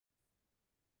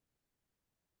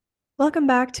Welcome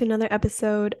back to another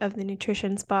episode of the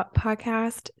Nutrition Spot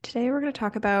podcast. Today we're going to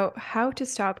talk about how to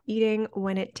stop eating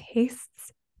when it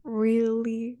tastes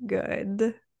really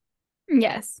good.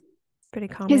 Yes. Pretty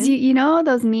Because common. you know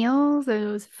those meals,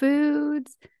 those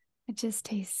foods, it just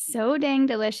tastes so dang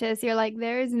delicious. You're like,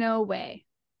 there's no way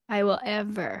I will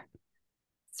ever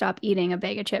stop eating a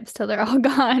bag of chips till they're all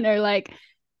gone, or like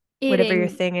Whatever your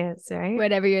eating thing is, right?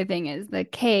 whatever your thing is, the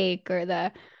cake or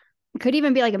it could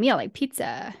even be like a meal, like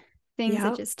pizza, things that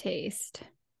Yeah. just taste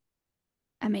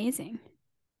amazing.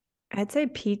 I'd say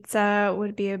pizza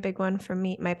would be a big one for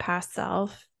me, my past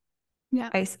self. Yeah.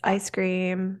 Ice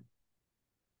cream,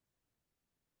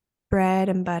 bread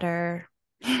and butter,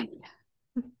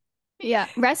 Yeah.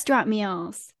 Restaurant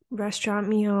meals. restaurant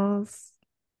meals.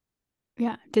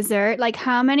 Yeah. Dessert. Like,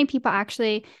 how many people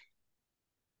actually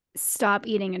stop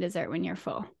eating a dessert when you're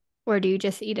full? Or do you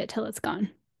just eat it till it's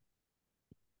gone?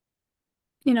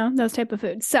 Those type of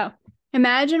foods. So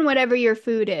imagine whatever your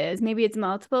food is. Maybe it's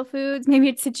multiple foods, maybe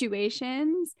it's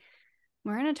situations.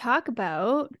 We're going to talk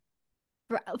about,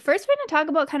 first, we're going to talk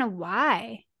about kind of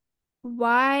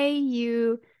why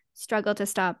you struggle to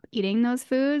stop eating those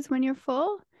foods when you're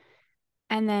full,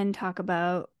 and then talk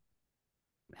about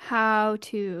how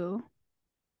to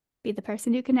be the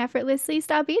person who can effortlessly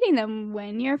stop eating them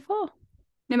when you're full,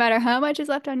 no matter how much is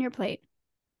left on your plate.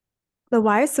 The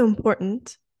why is so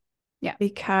important Yeah.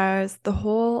 because the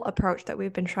whole approach that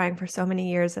we've been trying for so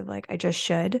many years of like, I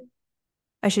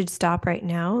should stop right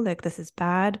now. Like, this is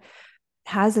bad,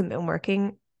 hasn't been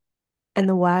working. And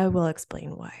the why will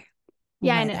explain why.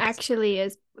 Yeah, Why and it that is. actually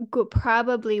is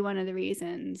probably one of the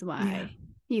reasons Yeah. why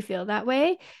you feel that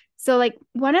way. So, like,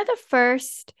 one of the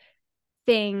first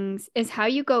things is how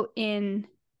you go in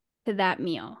to that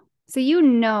meal. So, you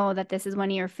know that this is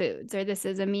one of your foods, or this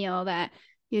is a meal that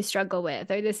you struggle with,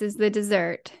 or this is the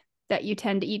dessert that you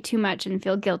tend to eat too much and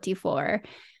feel guilty for.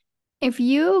 If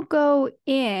you go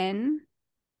in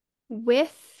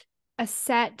with a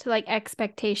set like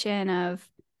expectation of,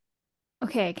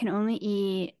 okay, I can only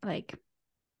eat like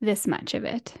this much of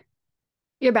it,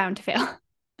 you're bound to fail.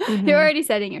 You're Mm-hmm. already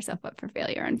setting yourself up for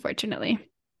failure, unfortunately.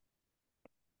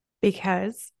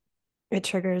 Because it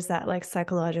triggers that like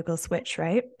psychological switch,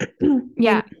 right?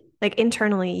 Yeah. Like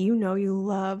internally, you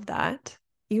love that.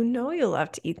 You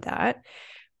love to eat that.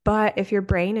 But if your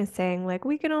brain is saying, like,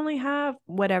 we can only have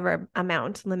whatever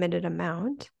amount, limited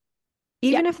amount, Yeah.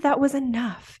 even if that was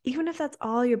enough, even if that's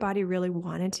all your body really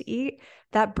wanted to eat,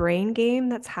 that brain game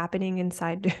that's happening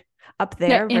inside up That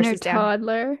there inner versus down.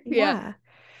 toddler. Yeah. Yeah.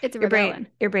 It's rebelling.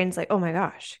 Your brain's like, oh my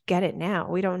gosh, get it now.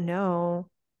 We don't know.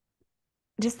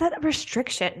 Just that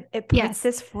restriction, it puts Yes.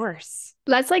 this force.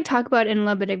 Let's like talk about in a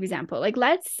little bit of example. Like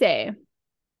let's say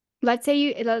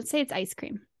it's ice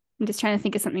cream. I'm just trying to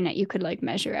think of something that you could like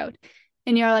measure out.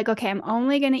 And you're like, okay, I'm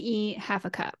only gonna eat half a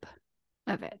cup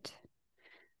of it.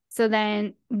 So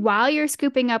then while you're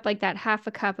scooping up like that half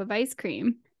a cup of ice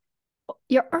cream,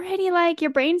 you're already like, your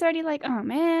brain's already like, oh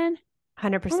man,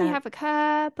 only 100%. half a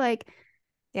cup. Like,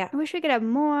 Yeah. I wish we could have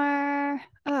more.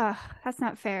 Ugh, that's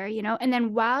not fair. And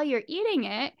then while you're eating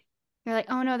it, you're like,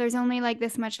 oh no, there's only like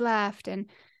this much left. And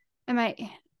am I,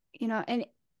 and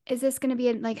is this going to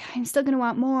be like, I'm still going to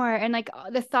want more. And like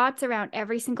the thoughts around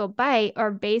every single bite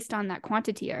are based on that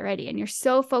quantity already. And you're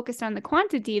so focused on the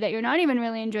quantity that you're not even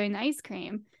really enjoying the ice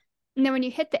cream. And then when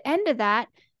you hit the end of that,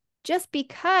 just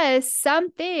because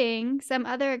some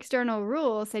other external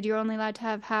rule said you're only allowed to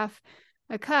have half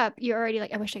a cup, you're already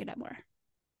like, I wish I could have more.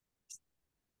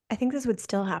 I think this would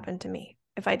still happen to me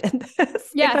if I did this. If I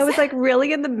Yes. was like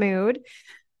really in the mood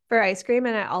for ice cream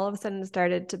and I all of a sudden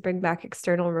started to bring back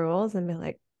external rules and be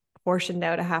like portioned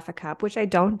out a half a cup, which I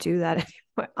don't do that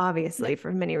anymore, obviously, Yeah.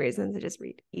 for many reasons. I just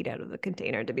eat out of the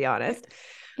container, to be Yeah. honest.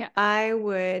 Yeah. I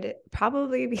would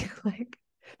probably be like,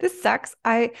 this sucks.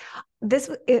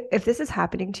 If this is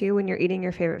happening to you when you're eating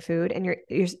your favorite food and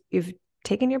you've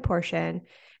taken your portion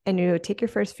and you take your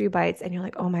first few bites and you're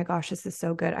like, oh my gosh, this is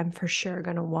so good. I'm for sure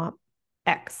gonna want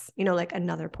X, like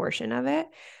another portion of it.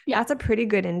 Yeah. That's a pretty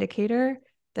good indicator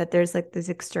that there's like these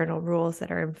external rules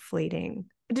that are inflating,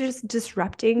 just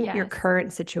disrupting your Yes.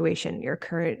 current situation, your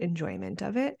current enjoyment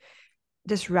of it,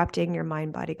 disrupting your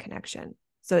mind body connection.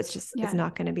 So it's Yeah.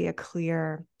 not going to be a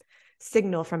clear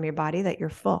signal from your body that you're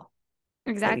full,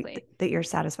 Exactly. that you're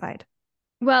satisfied.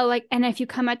 Well, like, and if you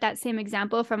come at that same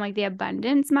example from like the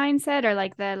abundance mindset or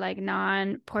like the like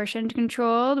non-portioned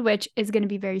controlled, which is going to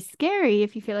be very scary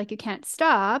if you feel like you can't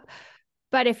stop.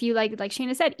 But if you like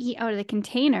Shayna said, eat out of the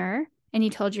container and you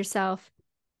told yourself,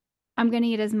 I'm going to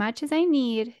eat as much as I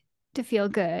need to feel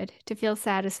good, to feel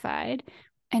satisfied.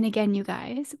 And again, you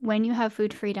guys, when you have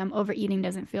food freedom, overeating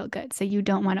doesn't feel good. So you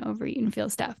don't want to overeat and feel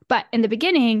stuff. But in the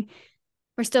beginning,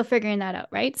 we're still figuring that out,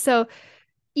 right? So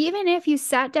even if you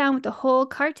sat down with the whole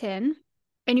carton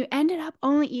and you ended up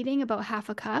only eating about half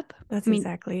a cup, That's I mean,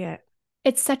 exactly it.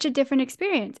 it's such a different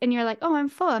experience. And you're like, oh, I'm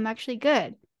full. I'm actually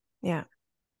good. Yeah.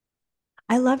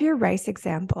 I love your rice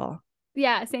example.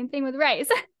 Yeah, same thing with rice.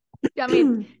 I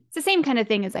mean, it's the same kind of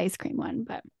thing as ice cream one,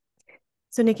 but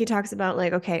So Nikki talks about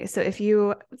like, okay, so if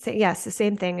you say yes, the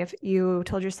same thing. If you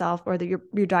told yourself or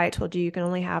your diet told you you can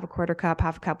only have a quarter cup,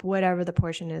 half a cup, whatever the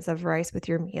portion is of rice with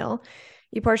your meal,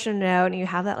 you portion it out and you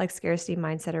have that like scarcity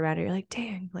mindset around it. You're like,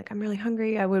 dang, like I'm really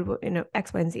hungry. I would,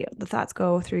 X, Y, and Z. The thoughts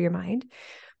go through your mind.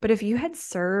 But if you had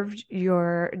served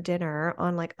your dinner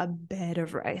on like a bed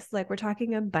of rice, like we're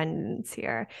talking abundance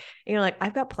here, and you're like,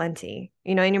 I've got plenty,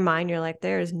 in your mind, you're like,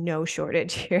 there is no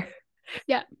shortage here.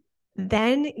 yeah.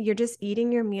 Then you're just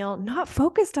eating your meal, not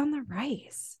focused on the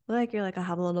rice. Like you're like, I'll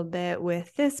have a little bit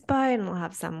with this bite and I'll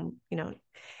have some, and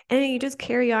you just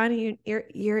carry on and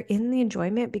you're in the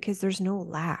enjoyment because there's no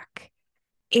lack.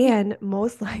 Yeah. And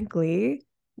most likely,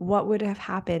 what would have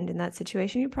happened in that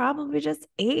situation? You probably just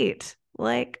ate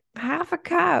like half a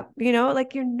cup,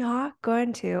 like you're not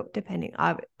going to, depending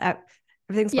on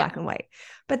everything's Yeah. black and white.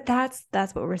 But that's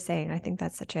what we're saying. I think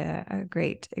that's such a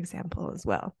great example as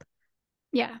well.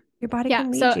 Yeah. Your body Yeah.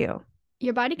 can lead So you.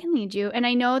 your body can lead you. And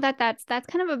I know that that's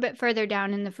kind of a bit further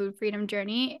down in the food freedom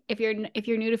journey. If you're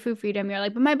new to food freedom, you're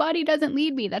like, but my body doesn't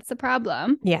lead me. That's the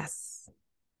problem. Yes.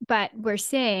 But we're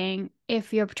saying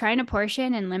if you're trying to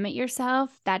portion and limit yourself,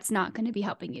 that's not going to be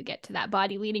helping you get to that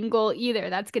body leading goal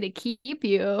either. That's going to keep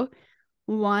you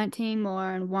wanting more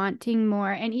and wanting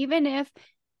more. And even if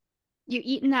you've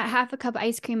eaten that half a cup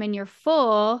ice cream and you're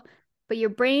full, but your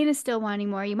brain is still wanting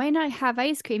more, you might not have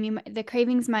ice cream. The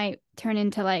cravings might turn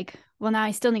into like, well, now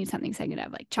I still need something. So I'm going to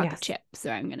have like chocolate Yes. chips,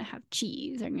 or I'm going to have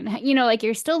cheese, or I'm going to have, like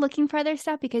you're still looking for other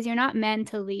stuff because you're not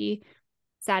mentally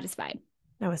satisfied.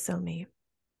 That was so me.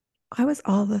 I was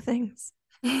all the things.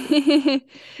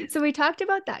 So we talked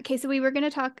about that. Okay, so we were going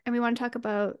to talk, and we want to talk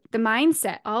about the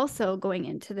mindset also going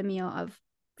into the meal of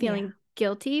feeling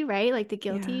guilty, right? Like the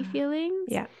guilty feelings.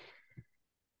 Yeah.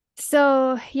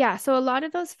 So yeah, so a lot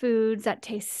of those foods that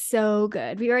taste so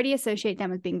good, we already associate them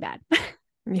with being bad.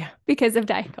 Yeah. Because of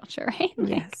diet culture, right?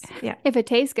 Yes. Yeah. If it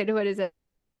tastes good, what is it?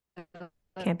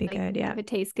 Can't be good. Yeah. If it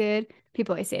tastes good,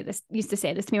 people always used to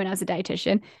say this to me when I was a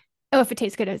dietitian. Oh, if it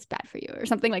tastes good, it's bad for you, or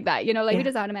something like that. We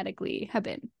just automatically have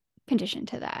been conditioned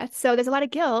to that. So there's a lot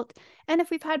of guilt. And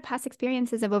if we've had past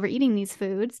experiences of overeating these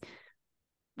foods,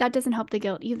 that doesn't help the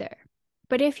guilt either.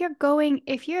 But if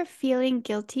you're feeling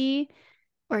guilty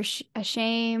or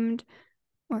ashamed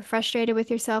or frustrated with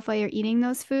yourself while you're eating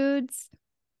those foods,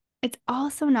 it's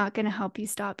also not going to help you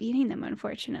stop eating them,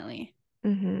 unfortunately.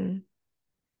 Mm-hmm.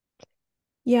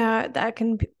 Yeah, that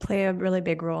can play a really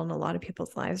big role in a lot of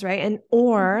people's lives, right? And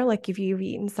or like if you've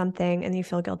eaten something and you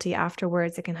feel guilty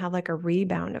afterwards, it can have like a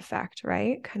rebound effect,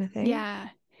 right? Kind of thing. Yeah.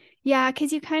 Yeah,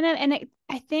 because you kind of,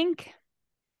 I think,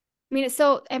 I mean, it's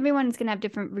so everyone's going to have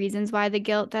different reasons why the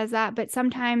guilt does that. But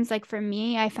sometimes, like for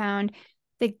me, I found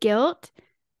the guilt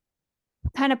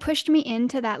kind of pushed me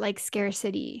into that like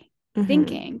scarcity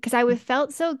thinking, because I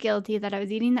felt so guilty that I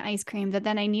was eating the ice cream that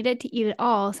then I needed to eat it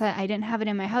all so that I didn't have it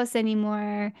in my house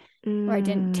anymore, or it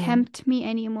didn't tempt me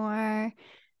anymore.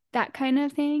 That kind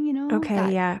of thing,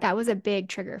 Okay, yeah. That was a big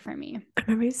trigger for me. I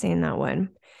remember you saying that one.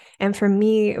 And for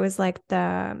me, it was like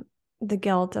the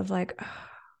guilt of like, oh,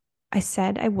 I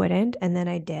said I wouldn't, and then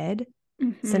I did.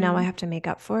 So now I have to make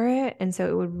up for it. And so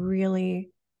it would really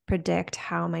predict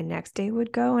how my next day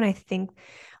would go. And I think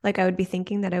like I would be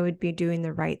thinking that I would be doing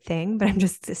the right thing, but I'm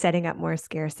just setting up more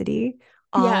scarcity,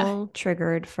 all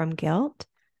triggered from guilt.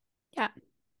 Yeah.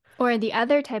 Or the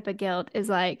other type of guilt is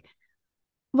like,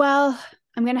 well,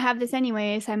 I'm going to have this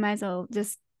anyways. I might as well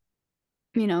just,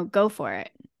 go for it.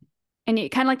 And you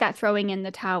kind of like that throwing in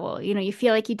the towel, you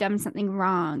feel like you've done something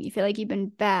wrong. You feel like you've been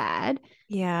bad.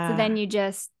 Yeah. So then you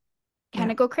just kind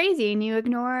of go crazy and you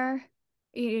ignore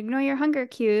your hunger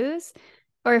cues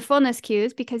or fullness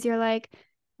cues because you're like,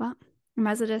 well, I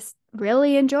might as well just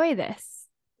really enjoy this.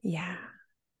 Yeah.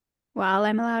 While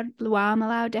I'm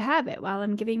allowed to have it, while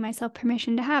I'm giving myself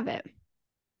permission to have it.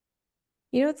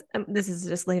 This is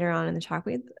just later on in the talk.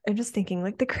 I'm just thinking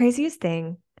like the craziest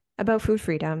thing about food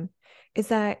freedom is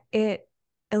that it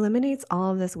eliminates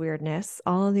all of this weirdness,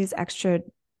 all of these extra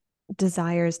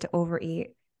desires to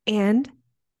overeat, and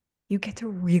you get to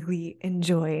really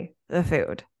enjoy the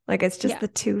food. Like it's just the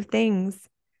two things,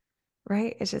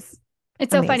 right? It's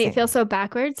so amazing. funny. It feels so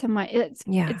backwards.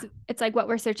 It's like what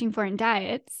we're searching for in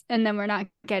diets, and then we're not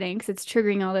getting because it's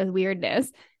triggering all this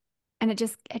weirdness. and it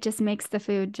just makes the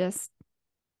food just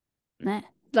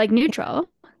like neutral,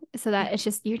 so that Yeah. it's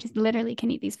just you just literally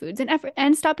can eat these foods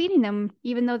and stop eating them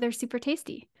even though they're super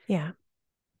tasty. Yeah.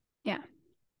 Yeah,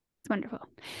 it's wonderful.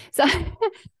 So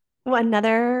Well,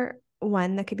 another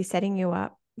one that could be setting you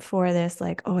up for this,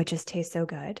 like, oh, it just tastes so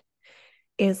good,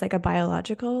 is like a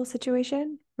biological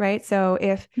situation, right? So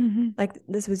if Mhm. like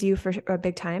this was you for a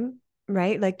big time,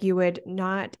 right? Like you would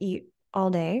not eat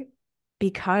all day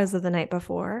because of the night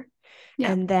before.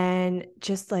 Yeah. And then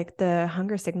just like the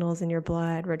hunger signals in your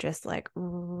blood were just like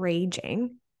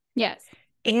raging. Yes.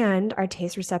 And our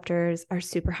taste receptors are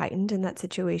super heightened in that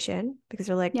situation because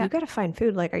they're like, Yeah. you got to find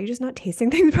food. Like, are you just not tasting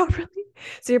things properly?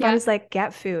 So your Yeah. body's like,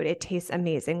 get food. It tastes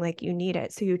amazing. Like, you need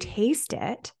it. So you taste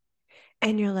it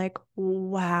and you're like,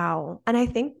 wow. And I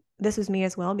think this was me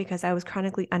as well because I was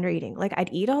chronically under eating. Like,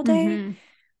 I'd eat all day, Hmm.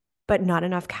 but not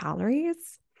enough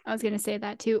calories. I was gonna say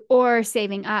that too, or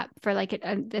saving up for like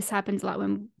it. This happens a lot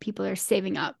when people are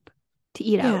saving up to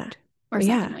eat Yeah. out or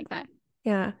something Yeah. like that.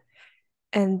 Yeah.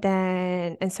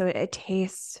 And so it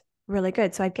tastes really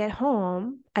good. So I'd get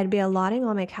home, I'd be allotting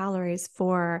all my calories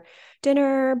for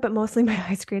dinner, but mostly my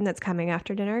ice cream that's coming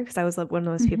after dinner because I was like one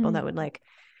of those people Hmm. that would like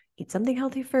eat something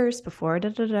healthy first before da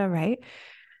da da, right?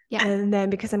 Yeah. And then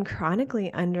because I'm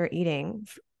chronically under eating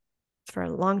for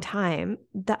a long time,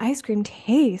 the ice cream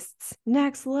tastes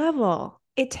next level.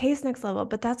 It tastes next level,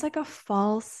 but that's like a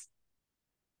false,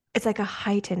 it's like a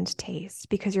heightened taste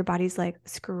because your body's like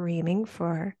screaming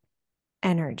for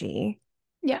energy,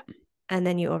 Yeah. and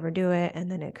then you overdo it and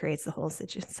then it creates the whole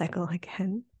cycle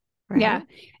again, Yeah. right?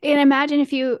 And imagine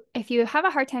if you have a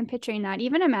hard time picturing that,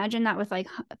 even imagine that with like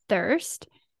thirst.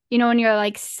 You know, when you're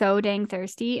like so dang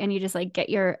thirsty and you just like get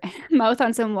your mouth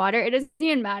on some water, it doesn't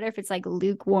even matter if it's like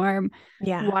lukewarm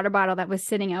Yeah, water bottle that was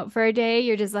sitting out for a day.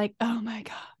 You're just like, oh my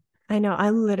God, I know. I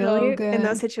so literally in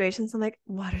those good. situations I'm like,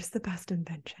 water's the best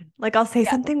invention. Like I'll say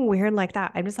Yeah. something weird like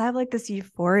that. I just have like this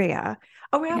euphoria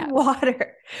around Yeah.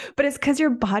 water, but it's because your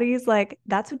body's like,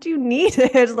 that's what you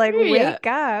needed. Like Yeah. wake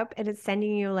up, and it's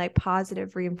sending you like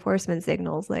positive reinforcement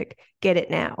signals, like get it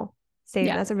now. Say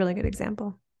Yeah. that's a really good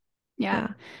example. Yeah.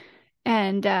 Yeah.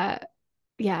 And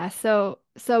yeah, so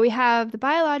we have the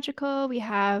biological, we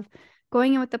have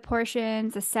going in with the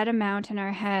portions, a set amount in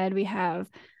our head, we have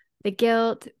the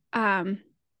guilt.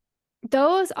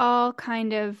 Those all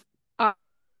kind of are,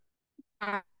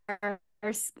 are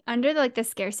under like the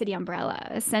scarcity umbrella,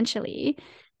 essentially.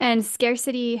 And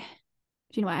scarcity,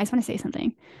 you know what? I just want to say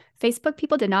something. Facebook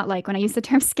people did not like when I used the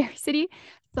term scarcity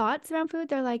thoughts around food.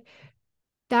 They're like,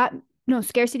 that no,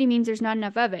 scarcity means there's not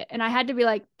enough of it. And I had to be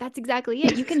like, that's exactly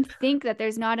it. You can think that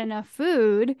there's not enough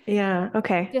food Yeah.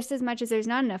 Okay. just as much as there's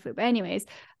not enough food. But anyways,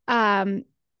 um,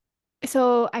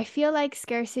 so I feel like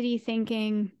scarcity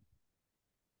thinking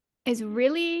is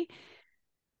really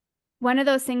one of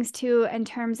those things too, in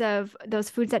terms of those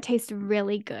foods that taste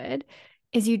really good,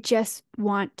 is you just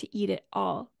want to eat it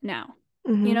all now.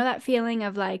 You Mm-hmm. know, that feeling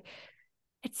of like,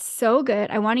 it's so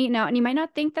good. I want to eat now. And you might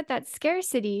not think that that's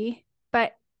scarcity,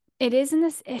 but it is in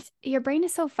this, it's your brain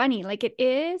is so funny. Like it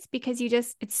is because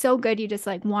it's so good. You just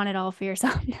like want it all for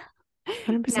yourself now.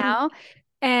 100%. Now.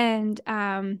 And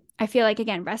I feel like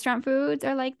again, restaurant foods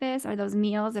are like this, or those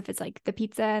meals, if it's like the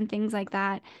pizza and things like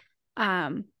that.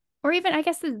 Um, or even I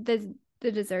guess the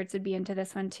desserts would be into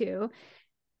this one too.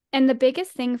 And the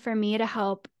biggest thing for me to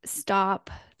help stop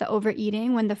the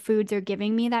overeating when the foods are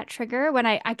giving me that trigger, when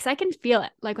because I can feel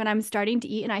it, like when I'm starting to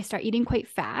eat and I start eating quite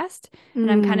fast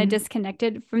and I'm kind of Mm.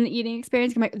 disconnected from the eating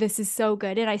experience. I'm like, this is so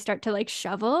good. And I start to like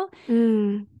shovel.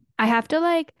 Mm. I have to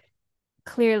like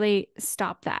clearly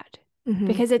stop that Mm-hmm.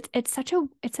 because it's such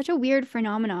a weird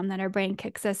phenomenon that our brain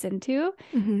kicks us into.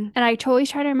 Mm-hmm. And I totally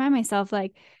try to remind myself,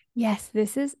 like, yes,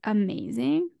 this is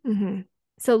amazing. Mm-hmm.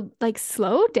 So like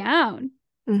slow down.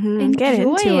 Mm-hmm. Get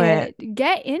Enjoy into it. it,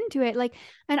 get into it. Like,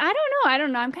 and I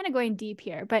don't know, I'm kind of going deep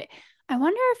here, but I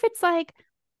wonder if it's like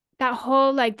that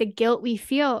whole like the guilt we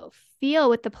feel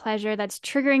with the pleasure that's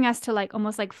triggering us to like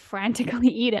almost like frantically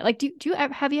eat it. Like, do you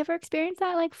ever have you ever experienced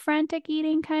that like frantic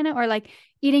eating kind of, or like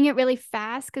eating it really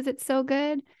fast because it's so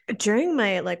good? During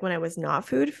my like when I was not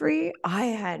food free, I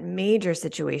had major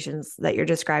situations that you're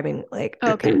describing. Like,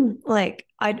 Okay. like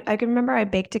I can remember I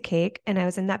baked a cake, and I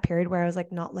was in that period where I was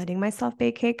like not letting myself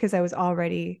bake cake because I was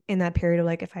already in that period of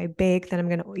like if I bake, then I'm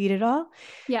gonna eat it all.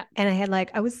 Yeah. And I had like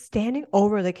I was standing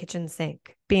over the kitchen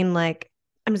sink, being like,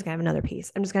 I'm just gonna have another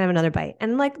piece. I'm just gonna have another bite.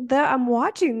 And like I'm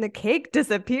watching the cake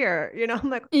disappear. I'm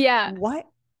like, Yeah. what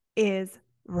is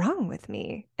wrong with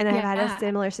me? And I've had a Yeah.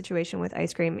 similar situation with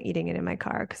ice cream, eating it in my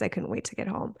car because I couldn't wait to get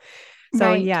home. So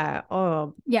Right. yeah,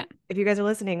 oh, Yeah. if you guys are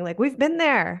listening, like we've been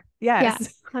there. Yeah.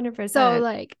 Yes, So 100%.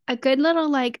 like a good little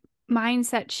like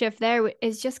mindset shift there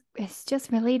is it's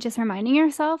just really just reminding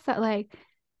yourself that like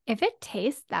if it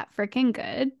tastes that freaking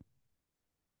good,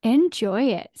 enjoy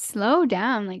it. Slow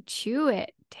down, like chew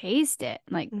it, taste it,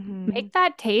 like make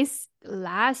that taste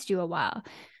last you a while.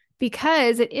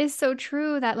 Because it is so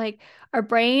true that like our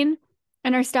brain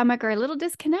and our stomach are a little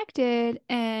disconnected.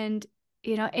 And,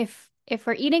 if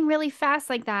we're eating really fast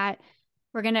like that,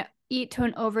 we're going to eat to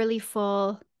an overly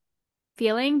full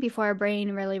feeling before our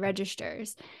brain really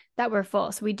registers that we're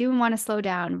full. So we do want to slow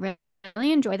down,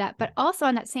 really enjoy that. But also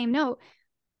on that same note,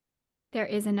 there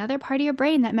is another part of your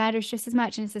brain that matters just as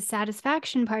much, and it's the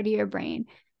satisfaction part of your brain.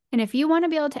 And if you want to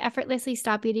be able to effortlessly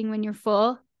stop eating when you're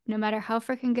full, no matter how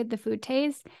freaking good the food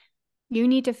tastes, you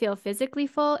need to feel physically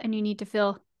full and you need to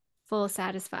feel full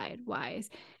satisfied wise.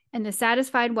 And the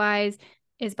satisfied wise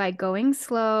is by going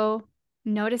slow,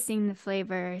 noticing the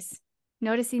flavors,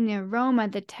 noticing the aroma,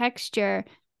 the texture,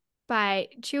 by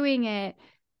chewing it,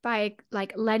 by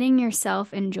like letting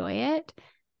yourself enjoy it.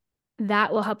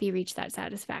 That will help you reach that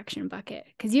satisfaction bucket.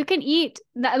 Because you can eat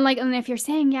that, and if you're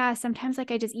saying, yeah, sometimes like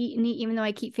I just eat and eat, even though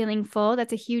I keep feeling full,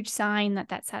 that's a huge sign that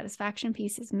that satisfaction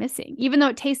piece is missing. Even though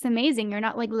it tastes amazing, you're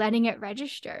not like letting it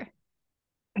register.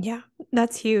 Yeah,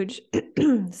 that's huge.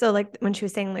 So like when she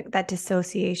was saying like that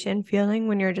dissociation feeling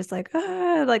when you're just like,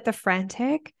 like the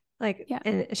frantic, like, Yeah.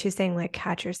 and she's saying like,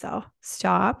 catch yourself,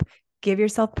 stop, give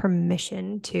yourself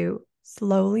permission to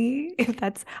slowly, if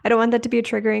that's, I don't want that to be a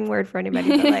triggering word for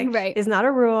anybody, but like, Right. it's not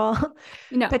a rule,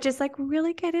 No. but just like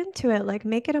really get into it, like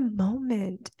make it a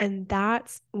moment. And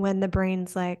that's when the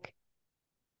brain's like,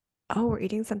 oh, we're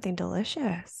eating something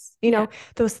delicious.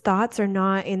 Those thoughts are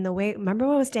not in the way. Remember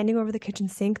when I was standing over the kitchen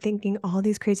sink thinking all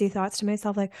these crazy thoughts to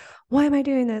myself, like, why am I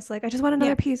doing this? Like, I just want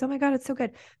another piece. Oh my God, it's so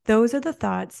good. Those are the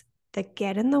thoughts that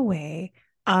get in the way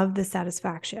of the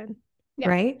satisfaction,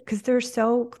 right? Because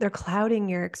they're clouding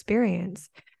your experience.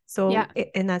 So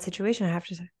in that situation, I have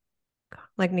to,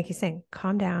 like Nikki's saying,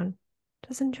 calm down,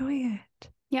 just enjoy it.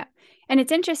 Yeah. And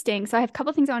it's interesting. So I have a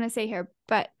couple things I want to say here,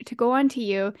 but to go on to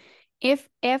you, if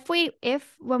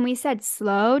when we said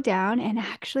slow down and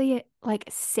actually like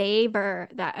savor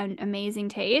that an amazing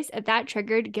taste, if that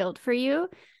triggered guilt for you,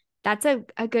 that's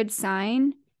a good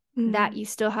sign that you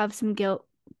still have some guilt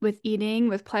with eating,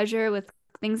 with pleasure, with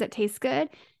things that taste good,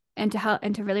 and to help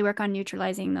and to really work on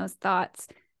neutralizing those thoughts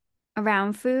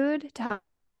around food to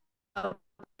help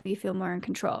you feel more in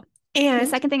control. And the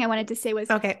second thing I wanted to say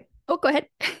was, okay. Oh, go ahead.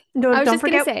 No, I was don't just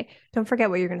going to forget. say. Don't forget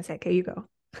what you're going to say. Okay, you go.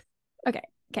 Okay.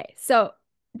 So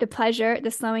the pleasure, the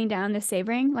slowing down, the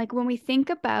savoring, like when we think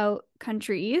about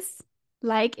countries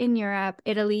like in Europe,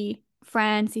 Italy,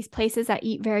 France, these places that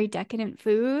eat very decadent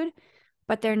food,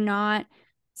 but they're not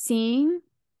seeing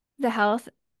the health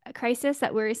crisis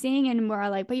that we're seeing. And we're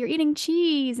like, but you're eating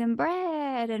cheese and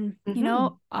bread and,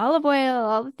 olive oil,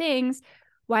 all the things.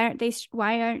 Why aren't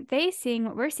they seeing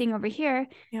what we're seeing over here?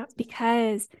 Yeah. It's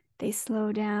because they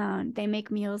slow down. They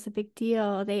make meals a big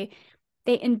deal. They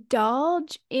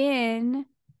indulge in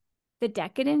the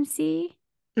decadency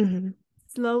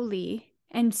slowly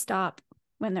and stop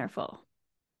when they're full.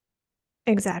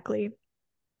 Exactly.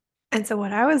 And so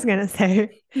what I was going to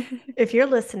say, if you're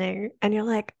listening and you're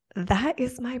like, that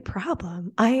is my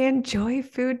problem. I enjoy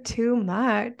food too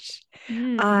much.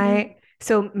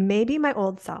 So maybe my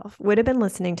old self would have been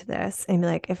listening to this and be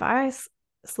like, if I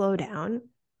slow down,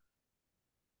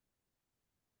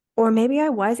 or maybe I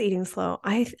was eating slow.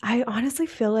 I honestly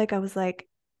feel like I was like,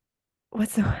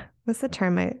 what's the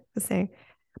term I was saying?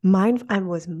 I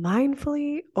was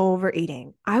mindfully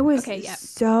overeating. I was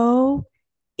so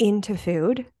into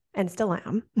food and still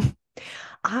am.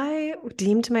 I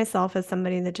deemed myself as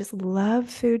somebody that just loved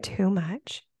food too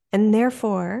much. And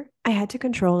therefore, I had to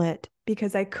control it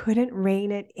because I couldn't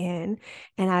rein it in.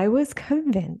 And I was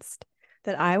convinced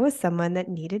that I was someone that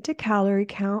needed to calorie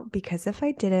count because if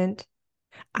I didn't,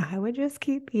 I would just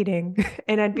keep eating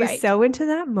and I'd be so into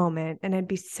that moment and I'd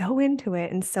be so into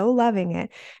it and so loving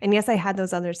it. And yes, I had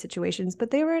those other situations,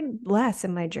 but they were less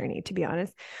in my journey, to be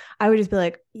honest. I would just be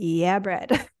like, yeah,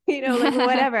 bread, like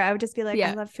whatever. I would just be like,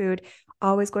 I love food,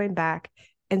 always going back.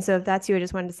 And so if that's you, I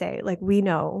just wanted to say, like, we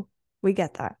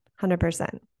get that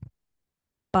 100%.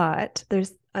 But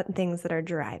there's things that are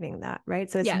driving that,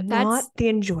 right? So it's not the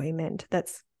enjoyment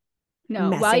that's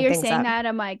while you're saying that,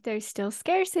 I'm like, there's still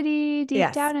scarcity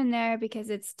deep down in there because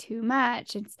it's too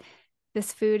much.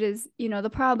 This food is, the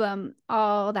problem,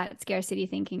 all that scarcity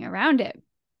thinking around it.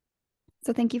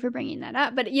 So thank you for bringing that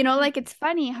up. But, like, it's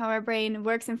funny how our brain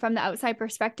works. And from the outside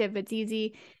perspective, it's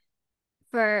easy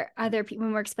for other people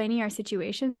when we're explaining our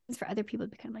situations for other people to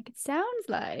become like, it sounds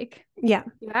like you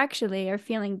actually are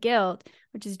feeling guilt,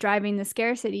 which is driving the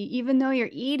scarcity, even though you're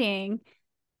eating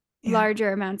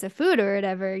larger amounts of food or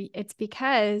whatever, it's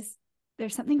because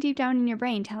there's something deep down in your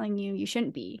brain telling you you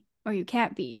shouldn't be or you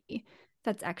can't be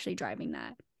that's actually driving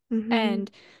that. Mm-hmm.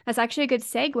 And that's actually a good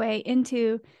segue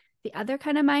into the other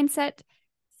kind of mindset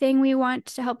thing we want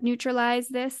to help neutralize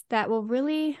this that will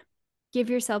really give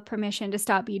yourself permission to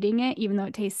stop eating it, even though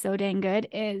it tastes so dang good,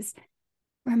 is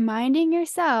reminding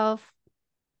yourself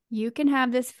you can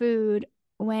have this food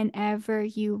whenever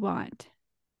you want.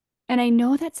 And I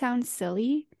know that sounds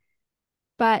silly,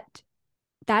 but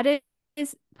that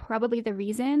is probably the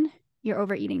reason you're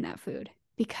overeating that food,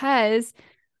 because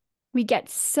we get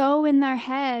so in our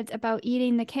heads about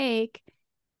eating the cake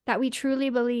that we truly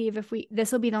believe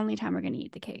this will be the only time we're going to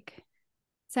eat the cake.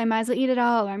 So I might as well eat it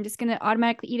all, or I'm just going to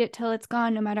automatically eat it till it's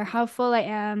gone, no matter how full I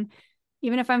am.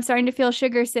 Even if I'm starting to feel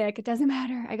sugar sick, it doesn't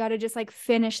matter. I got to just like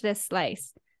finish this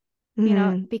slice,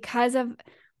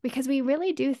 because we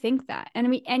really do think that.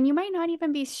 And you might not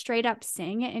even be straight up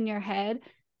saying it in your head,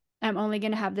 I'm only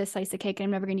going to have this slice of cake and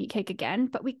I'm never going to eat cake again.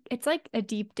 But it's like a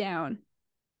deep down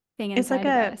thing inside of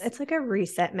us. It's like a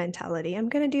reset mentality. I'm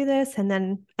going to do this and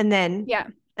then yeah.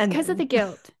 and because then. of the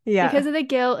guilt. Yeah. Because of the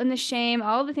guilt and the shame,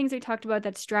 all the things we talked about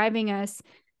that's driving us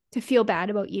to feel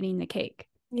bad about eating the cake.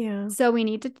 Yeah. So we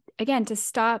need to, again, to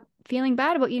stop feeling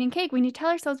bad about eating cake, we need to tell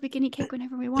ourselves we can eat cake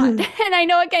whenever we want. And I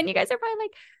know, again, you guys are probably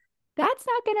like, that's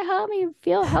not going to help me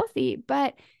feel healthy,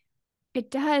 but it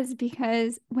does,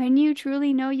 because when you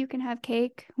truly know you can have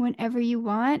cake whenever you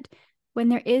want, when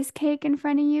there is cake in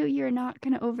front of you, you're not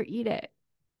going to overeat it.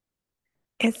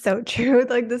 It's so true.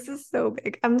 Like, this is so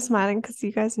big. I'm smiling because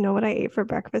you guys know what I ate for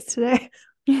breakfast today.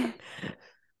 I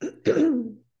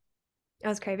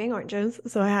was craving oranges,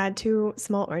 so I had 2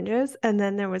 small oranges, and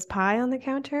then there was pie on the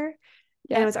counter,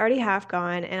 and it was already half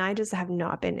gone, and I just have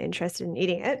not been interested in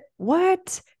eating it.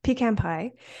 What? Pecan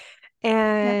pie.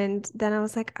 And then I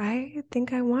was like, I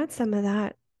think I want some of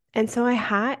that. And so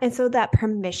that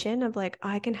permission of like,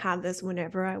 I can have this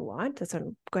whenever I want. That's what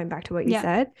I'm going back to what you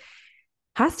said,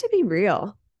 has to be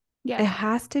real. Yeah. It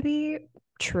has to be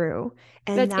true.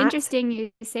 And that's interesting you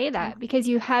say that, because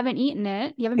you haven't eaten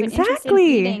it. You haven't been interested in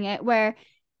eating it, where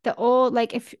the old,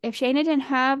 like if Shayna didn't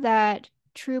have that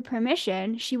true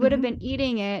permission, she would have been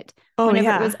eating it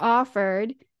whenever it was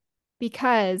offered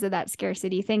because of that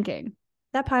scarcity thinking.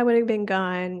 That pie would have been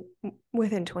gone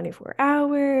within 24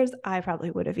 hours. I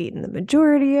probably would have eaten the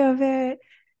majority of it.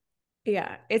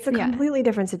 Yeah, it's a completely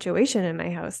different situation in my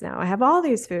house now. I have all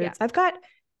these foods.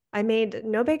 I made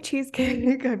no-bake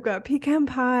cheesecake. I've got pecan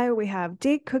pie. We have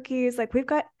date cookies. Like we've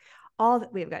got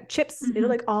chips,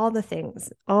 like all the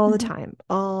things, all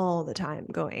the time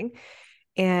going.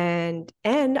 And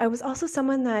I was also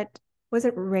someone that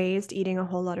wasn't raised eating a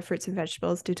whole lot of fruits and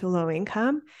vegetables due to low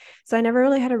income. So I never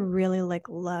really had a really like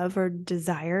love or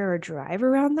desire or drive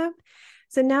around them.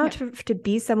 So now to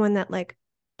be someone that like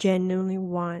genuinely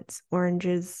wants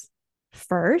oranges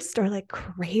first or like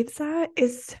craves that,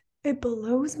 it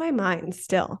blows my mind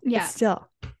still. Yeah. It's still.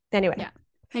 Anyway. Yeah,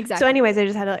 exactly. So anyways, I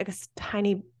just had like a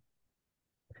tiny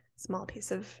small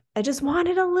piece of, I just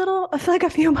wanted a little, I feel like a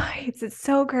few bites. It's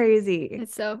so crazy.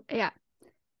 It's so, yeah.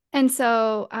 And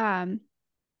so,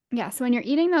 so when you're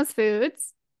eating those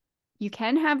foods, you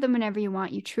can have them whenever you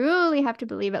want. You truly have to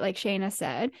believe it, like Shayna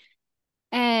said.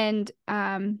 And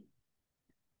I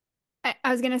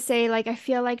was going to say, like, I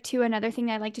feel like too, another thing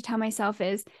that I like to tell myself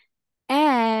is,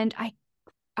 and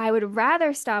I would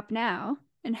rather stop now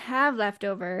and have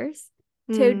leftovers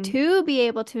to be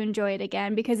able to enjoy it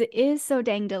again, because it is so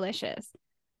dang delicious.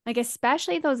 Like,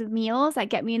 especially those meals that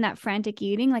get me in that frantic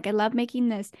eating. Like, I love making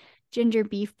this ginger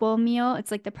beef bowl meal.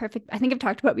 It's like the perfect, I think I've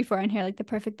talked about before on here, like the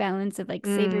perfect balance of like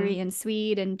savory and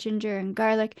sweet and ginger and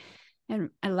garlic. And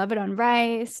I love it on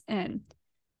rice. And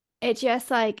it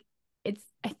just like,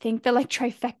 I think the like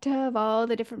trifecta of all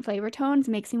the different flavor tones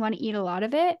makes me want to eat a lot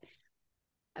of it.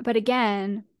 But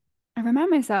again, I remind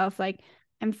myself, like,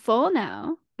 I'm full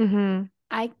now.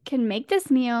 I can make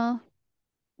this meal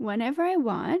whenever I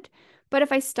want. But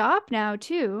if I stop now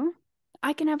too,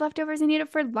 I can have leftovers and eat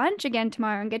it for lunch again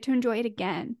tomorrow and get to enjoy it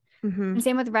again. And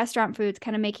same with restaurant foods,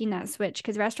 kind of making that switch,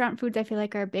 because restaurant foods I feel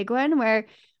like are a big one, where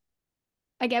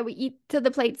again, we eat till the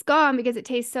plate's gone because it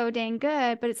tastes so dang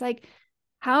good. But it's like,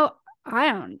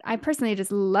 I personally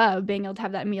just love being able to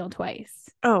have that meal twice.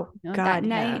 Oh, God, that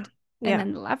night. And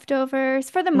then the leftovers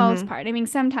for the most part. I mean,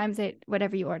 sometimes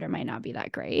whatever you order might not be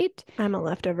that great. I'm a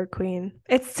leftover queen.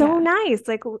 It's so nice.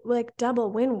 Like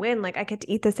double win-win. Like I get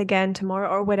to eat this again tomorrow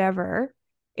or whatever.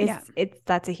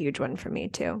 That's a huge one for me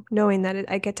too. Knowing that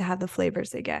I get to have the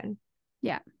flavors again.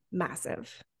 Yeah.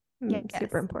 Massive. Yes.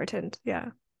 Super important. Yeah.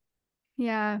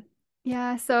 Yeah.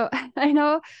 Yeah. So I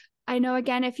know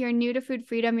again, if you're new to food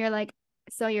freedom, you're like,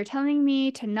 So you're telling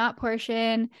me to not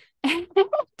portion,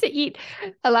 to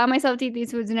allow myself to eat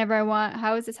these foods whenever I want.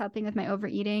 How is this helping with my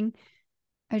overeating?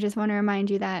 I just want to remind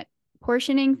you that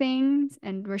portioning things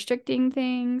and restricting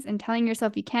things and telling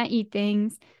yourself you can't eat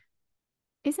things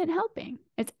isn't helping.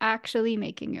 It's actually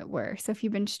making it worse. So if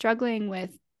you've been struggling with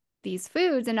these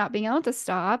foods and not being able to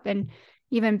stop and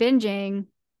even binging,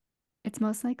 it's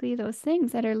most likely those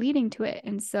things that are leading to it.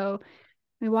 And so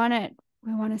we want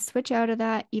to switch out of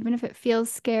that, even if it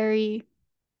feels scary.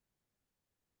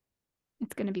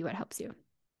 It's going to be what helps you.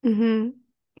 Mm-hmm.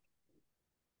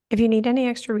 If you need any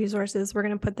extra resources, we're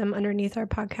going to put them underneath our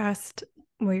podcast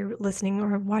where you're listening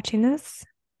or watching this.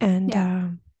 And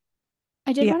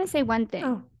I did want to say one thing.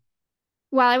 Oh.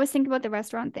 While I was thinking about the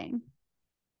restaurant thing,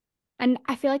 and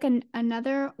I feel like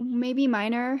another maybe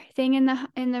minor thing in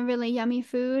the really yummy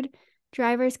food,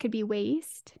 drivers could be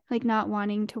waste, like not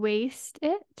wanting to waste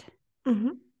it. Mm-hmm.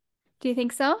 Do you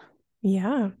think so?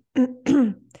 Yeah.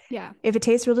 Yeah. If it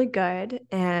tastes really good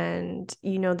and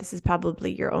you know this is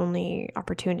probably your only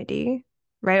opportunity,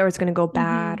 right? Or it's going to go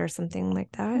bad or something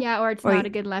like that. Yeah, or it's not a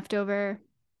good leftover.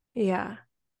 Yeah.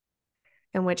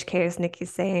 In which case,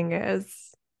 Nicky's saying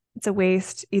is it's a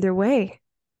waste either way,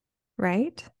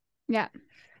 right? Yeah.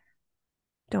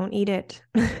 Don't eat it.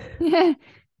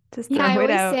 Just Yeah, I throw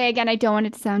it always out. say, again, I don't want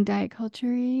it to sound diet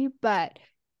culture-y, but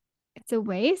it's a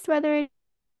waste whether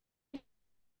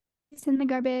it's in the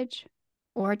garbage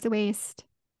or it's a waste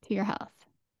to your health.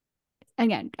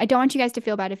 Again, I don't want you guys to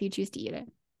feel bad if you choose to eat it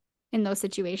in those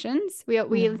situations. We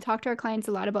talk to our clients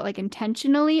a lot about like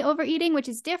intentionally overeating, which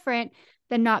is different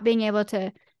than not being able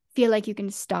to feel like you can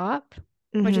stop,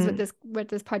 which is what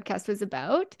this podcast was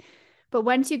about. But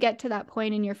once you get to that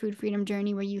point in your food freedom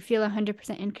journey where you feel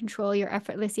 100% in control, you're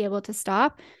effortlessly able to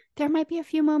stop, there might be a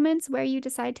few moments where you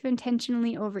decide to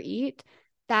intentionally overeat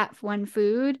that one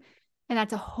food. And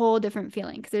that's a whole different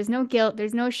feeling because there's no guilt,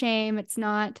 there's no shame. It's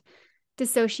not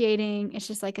dissociating. It's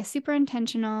just like a super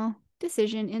intentional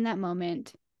decision in that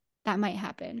moment that might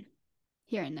happen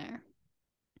here and there.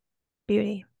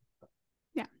 Beauty.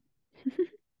 Yeah.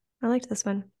 I liked this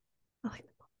one.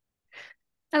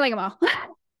 I like them all.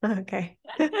 Okay.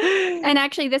 And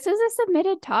actually, this was a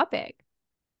submitted topic.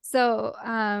 So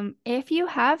if you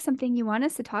have something you want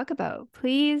us to talk about,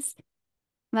 please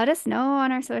let us know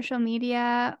on our social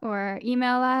media or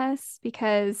email us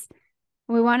because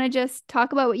we want to just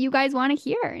talk about what you guys want to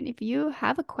hear. And if you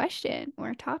have a question or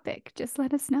a topic, just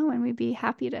let us know and we'd be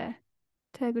happy to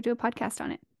go do a podcast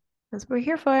on it. That's what we're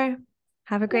here for.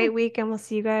 Have a great week and we'll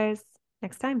see you guys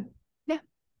next time. Yeah.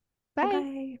 Bye.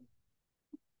 Bye-bye.